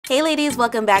Hey ladies,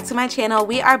 welcome back to my channel.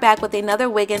 We are back with another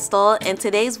wig install, and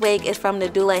today's wig is from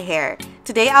NADULA Hair.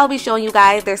 Today I'll be showing you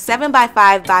guys their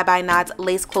 7x5 Bye Knots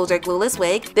lace closure glueless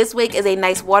wig. This wig is a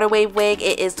nice water wave wig.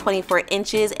 It is 24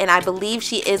 inches and I believe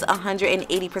she is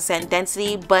 180%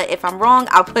 density, but if I'm wrong,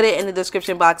 I'll put it in the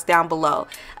description box down below.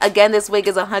 Again, this wig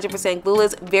is 100%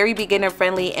 glueless, very beginner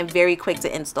friendly and very quick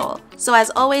to install. So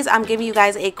as always, I'm giving you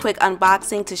guys a quick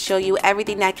unboxing to show you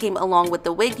everything that came along with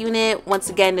the wig unit. Once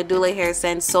again, NADULA Hair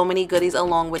sends so many goodies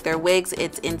along with their wigs.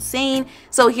 It's insane.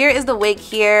 So here is the wig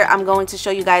here. I'm going to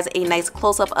show you guys a nice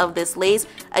close-up of this lace.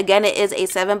 Again, it is a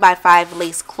 7x5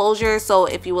 lace closure, so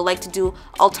if you would like to do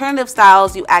alternative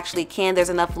styles, you actually can. There's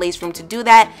enough lace room to do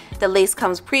that. The lace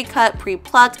comes pre-cut,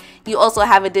 pre-plucked. You also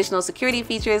have additional security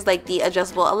features like the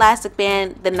adjustable elastic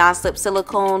band, the non-slip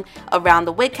silicone around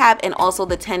the wig cap, and also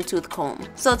the 10-tooth comb.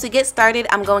 So to get started,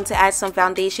 I'm going to add some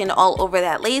foundation all over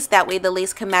that lace. That way the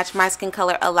lace can match my skin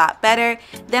color a lot better.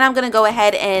 Then I'm going to go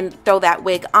ahead and throw that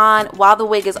wig on. While the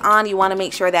wig is on, you want to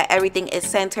make sure that everything is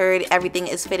centered, everything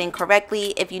is fitting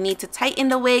correctly. If you need to tighten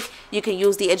the wig, you can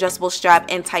use the adjustable strap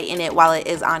and tighten it while it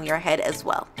is on your head as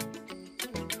well.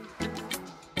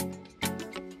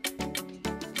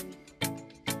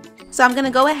 So I'm going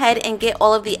to go ahead and get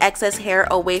all of the excess hair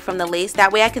away from the lace.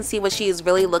 That way I can see what she is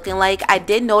really looking like. I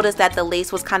did notice that the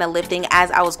lace was kind of lifting as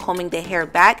I was combing the hair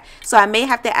back. So I may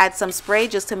have to add some spray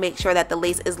just to make sure that the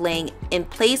lace is laying in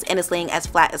place and is laying as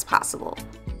flat as possible.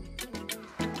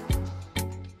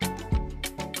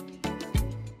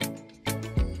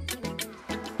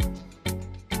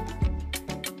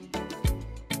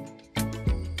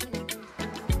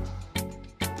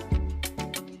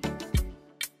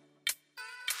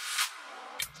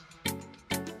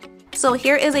 So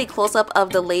here is a close-up of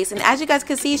the lace, and as you guys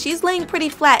can see, she's laying pretty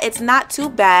flat. It's not too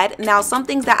bad. Now, some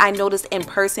things that I noticed in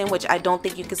person, which I don't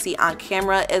think you can see on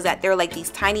camera, is that there are like these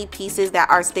tiny pieces that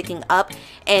are sticking up,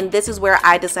 and this is where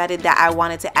I decided that I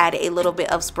wanted to add a little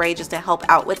bit of spray just to help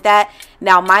out with that.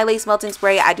 Now, my lace melting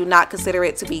spray, I do not consider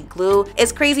it to be glue.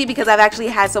 It's crazy because I've actually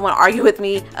had someone argue with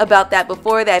me about that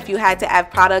before, that if you had to add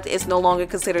product, it's no longer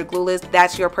considered glueless.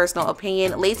 That's your personal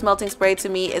opinion. Lace melting spray to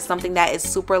me is something that is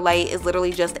super light. It's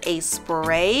literally just a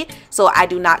spray, so I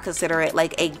do not consider it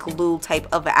like a glue type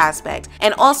of aspect.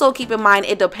 And also keep in mind,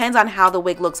 it depends on how the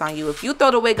wig looks on you. If you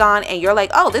throw the wig on and you're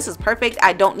like, oh, this is perfect,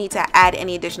 I don't need to add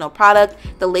any additional product,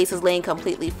 the lace is laying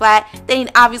completely flat, then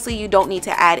obviously you don't need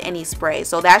to add any spray.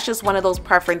 So that's just one of those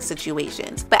preference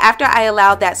situations. But after I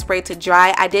allowed that spray to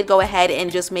dry, I did go ahead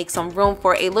and just make some room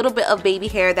for a little bit of baby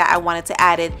hair that I wanted to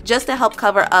add it, just to help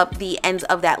cover up the ends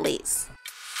of that lace.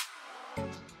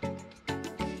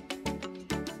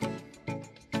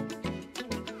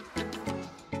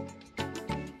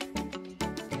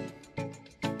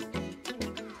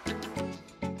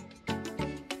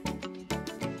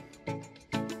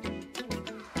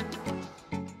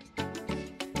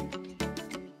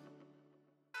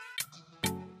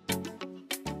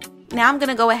 Now I'm going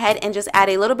to go ahead and just add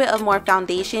a little bit of more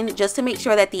foundation just to make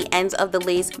sure that the ends of the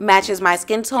lace matches my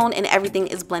skin tone and everything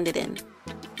is blended in.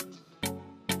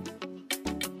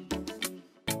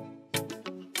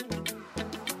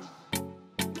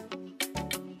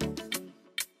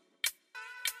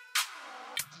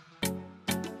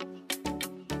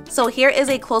 So here is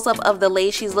a close-up of the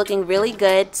lace. She's looking really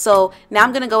good. So now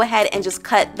I'm going to go ahead and just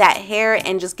cut that hair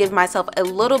and just give myself a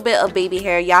little bit of baby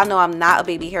hair. Y'all know I'm not a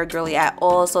baby hair girly at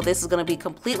all, so this is going to be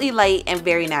completely light and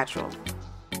very natural.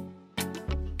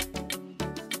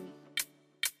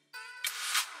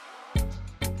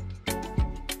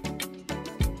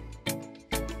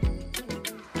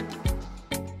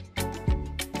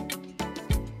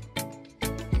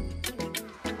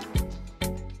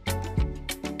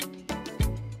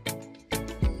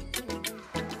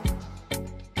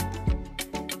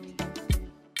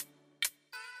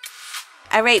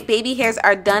 Alright, baby hairs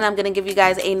are done. I'm going to give you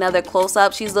guys another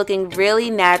close-up. She's looking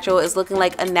really natural. It's looking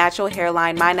like a natural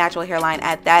hairline, my natural hairline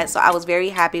at that, so I was very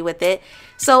happy with it.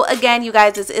 So again, you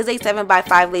guys, this is a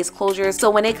 7x5 lace closure, so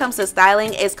when it comes to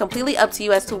styling, it's completely up to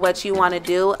you as to what you want to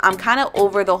do. I'm kind of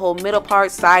over the whole middle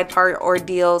part, side part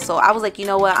ordeal, so I was like, you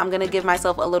know what, I'm going to give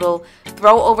myself a little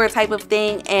throw over type of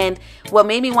thing. And what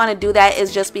made me want to do that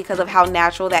is just because of how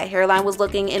natural that hairline was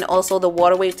looking, and also the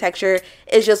water wave texture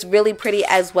is just really pretty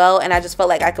as well, and I just felt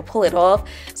like I could pull it off.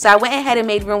 So I went ahead and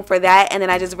made room for that, and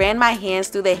then I just ran my hands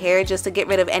through the hair just to get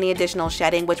rid of any additional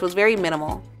shedding, which was very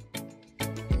minimal.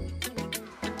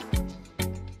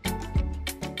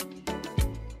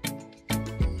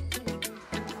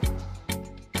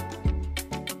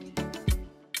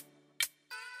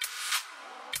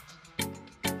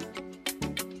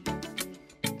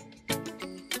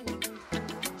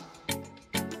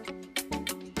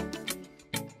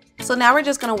 So now we're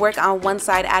just going to work on one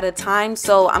side at a time.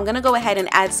 So I'm going to go ahead and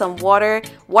add some water.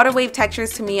 Water wave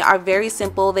textures to me are very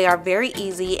simple. They are very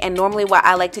easy, and normally what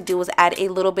I like to do is add a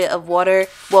little bit of water,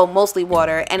 well, mostly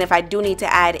water, and if I do need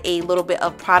to add a little bit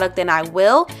of product, then I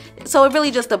will. So it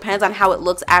really just depends on how it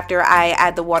looks after I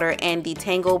add the water and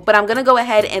detangle, but I'm going to go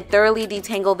ahead and thoroughly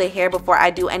detangle the hair before I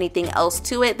do anything else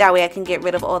to it. That way I can get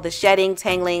rid of all the shedding,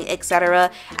 tangling,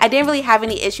 etc. I didn't really have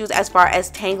any issues as far as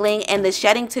tangling, and the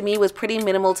shedding to me was pretty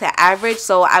minimal to average,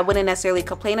 so I wouldn't necessarily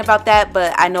complain about that,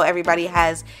 but I know everybody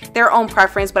has their own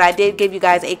preference. But I did give you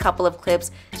guys a couple of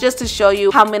clips just to show you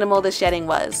how minimal the shedding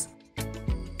was.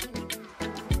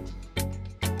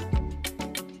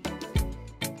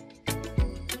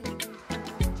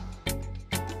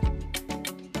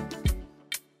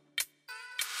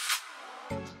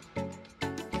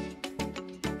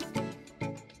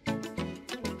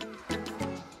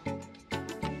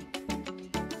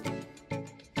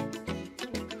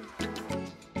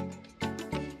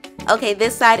 Okay,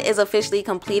 this side is officially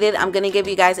completed. I'm going to give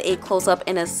you guys a close-up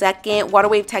in a second. Water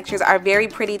wave textures are very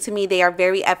pretty to me. They are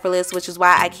very effortless, which is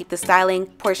why I keep the styling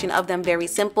portion of them very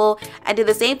simple. I did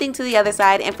the same thing to the other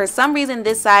side, and for some reason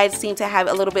this side seemed to have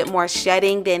a little bit more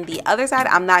shedding than the other side.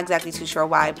 I'm not exactly too sure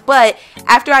why, but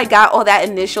after I got all that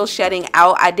initial shedding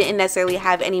out, I didn't necessarily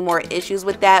have any more issues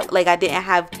with that. Like, I didn't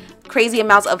have crazy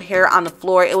amounts of hair on the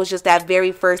floor. It was just that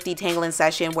very first detangling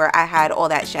session where I had all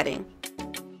that shedding.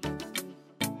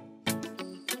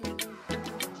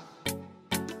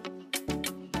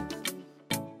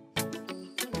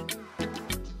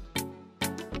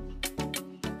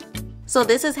 So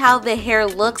this is how the hair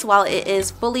looks while it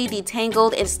is fully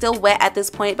detangled. It's still wet at this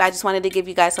point, but I just wanted to give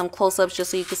you guys some close-ups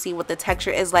just so you can see what the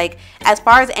texture is like. As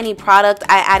far as any product,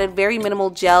 I added very minimal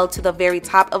gel to the very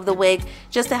top of the wig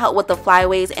just to help with the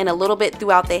flyaways, and a little bit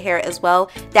throughout the hair as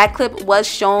well. That clip was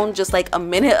shown just like a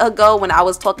minute ago when I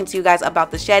was talking to you guys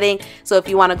about the shedding, so if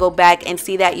you want to go back and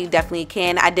see that, you definitely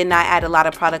can. I did not add a lot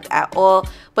of product at all,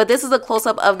 but this is a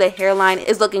close-up of the hairline.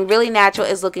 It's looking really natural,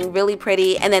 it's looking really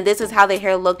pretty, and then this is how the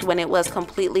hair looked when it was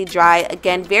completely dry.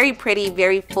 Again, very pretty,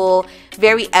 very full,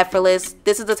 very effortless.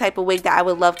 This is the type of wig that I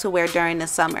would love to wear during the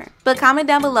summer. But comment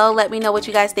down below, let me know what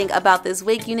you guys think about this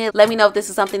wig unit. Let me know if this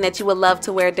is something that you would love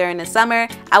to wear during the summer.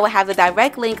 I will have the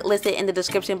direct link listed in the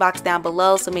description box down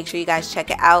below, so make sure you guys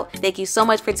check it out. Thank you so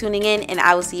much for tuning in, and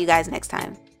I will see you guys next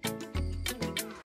time.